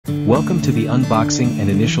Welcome to the unboxing and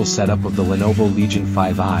initial setup of the Lenovo Legion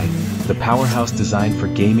 5i, the powerhouse designed for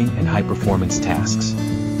gaming and high-performance tasks.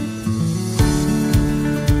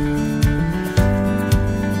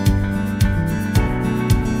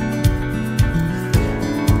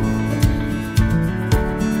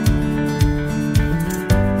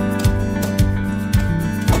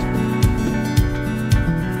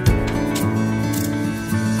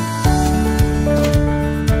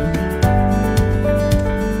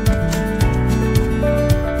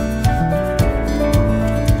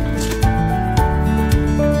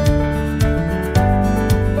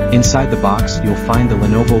 Inside the box, you'll find the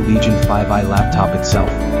Lenovo Legion 5i laptop itself,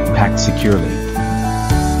 packed securely.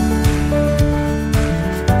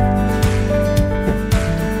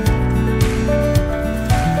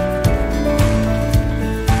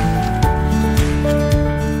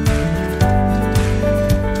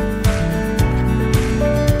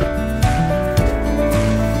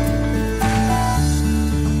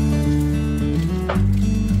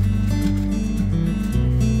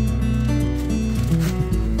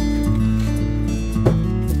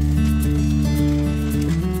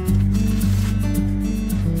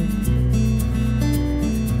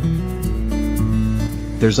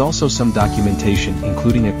 There's also some documentation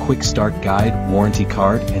including a quick start guide, warranty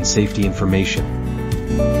card, and safety information.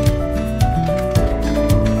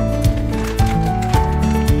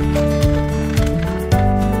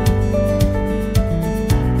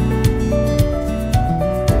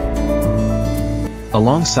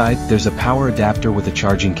 Alongside, there's a power adapter with a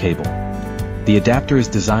charging cable. The adapter is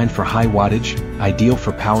designed for high wattage, ideal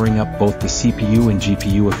for powering up both the CPU and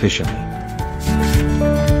GPU efficiently.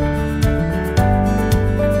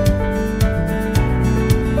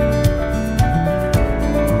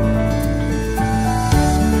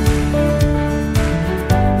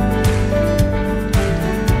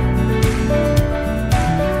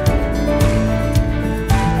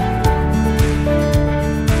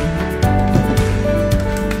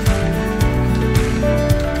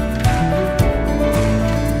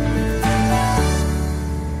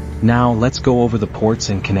 Now let's go over the ports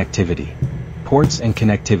and connectivity. Ports and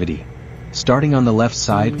connectivity. Starting on the left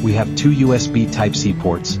side, we have two USB Type-C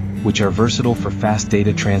ports, which are versatile for fast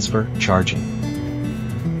data transfer,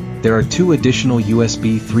 charging. There are two additional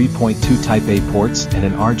USB 3.2 Type-A ports and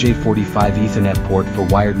an RJ45 Ethernet port for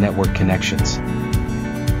wired network connections.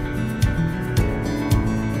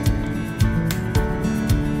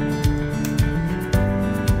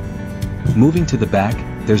 Moving to the back,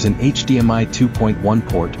 there's an HDMI 2.1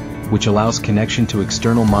 port, which allows connection to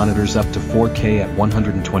external monitors up to 4K at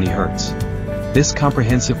 120 Hz. This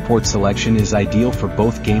comprehensive port selection is ideal for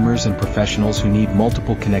both gamers and professionals who need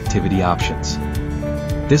multiple connectivity options.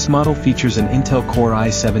 This model features an Intel Core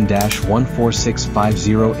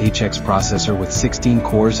i7-14650HX processor with 16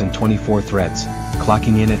 cores and 24 threads,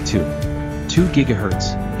 clocking in at 2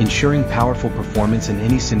 GHz, ensuring powerful performance in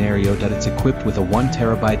any scenario. That it's equipped with a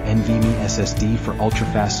 1TB NVMe SSD for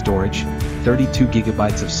ultra-fast storage, 32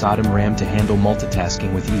 GB of SODIMM RAM to handle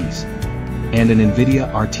multitasking with ease, and an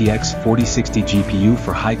NVIDIA RTX 4060 GPU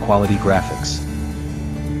for high-quality graphics.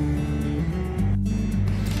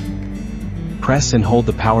 Press and hold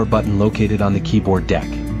the power button located on the keyboard deck.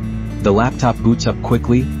 The laptop boots up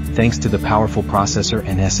quickly, thanks to the powerful processor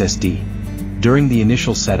and SSD. During the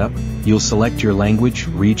initial setup, you'll select your language,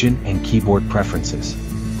 region, and keyboard preferences.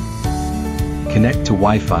 Connect to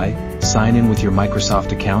Wi-Fi, sign in with your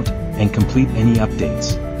Microsoft account, and complete any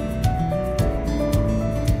updates.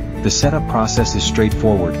 The setup process is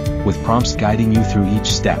straightforward, with prompts guiding you through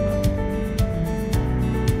each step.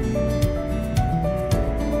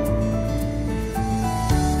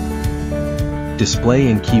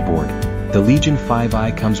 Display and keyboard. The Legion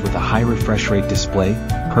 5i comes with a high refresh rate display,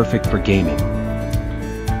 perfect for gaming.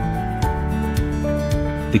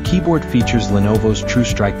 The keyboard features Lenovo's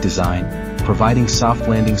TrueStrike design, providing soft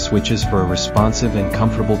landing switches for a responsive and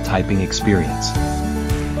comfortable typing experience.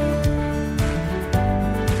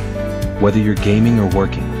 Whether you're gaming or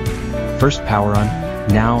working. First power on.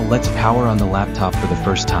 Now let's power on the laptop for the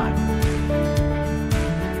first time.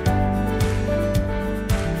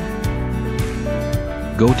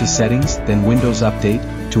 Go to Settings, then Windows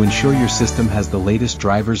Update, to ensure your system has the latest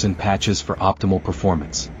drivers and patches for optimal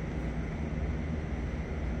performance.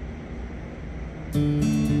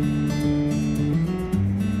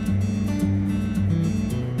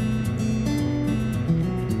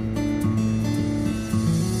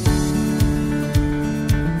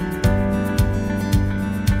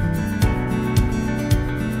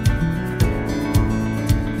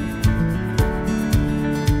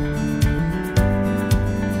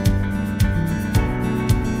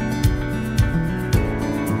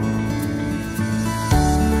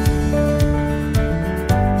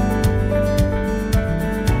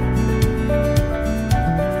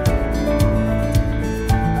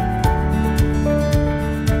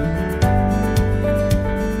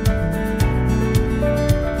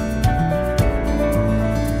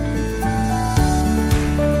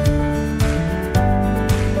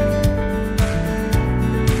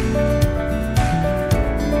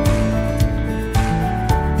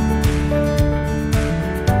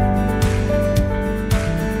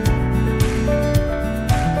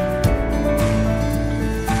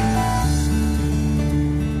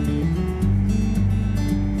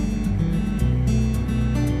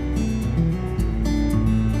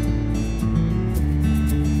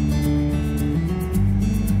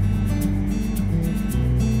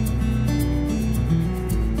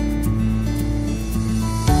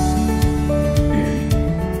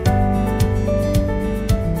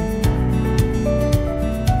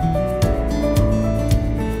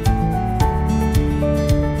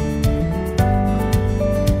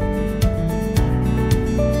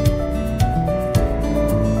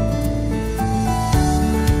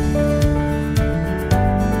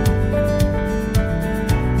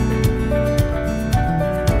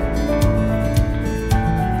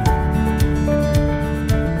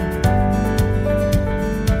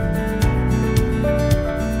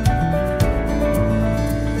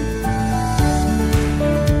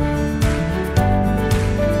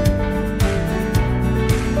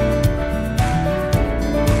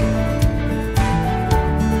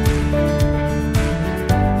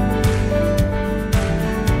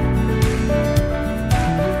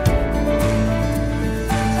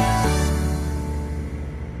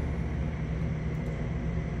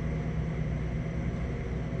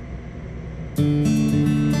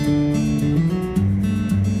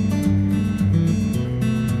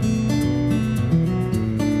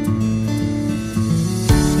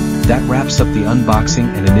 That wraps up the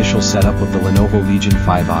unboxing and initial setup of the Lenovo Legion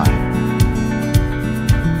 5i.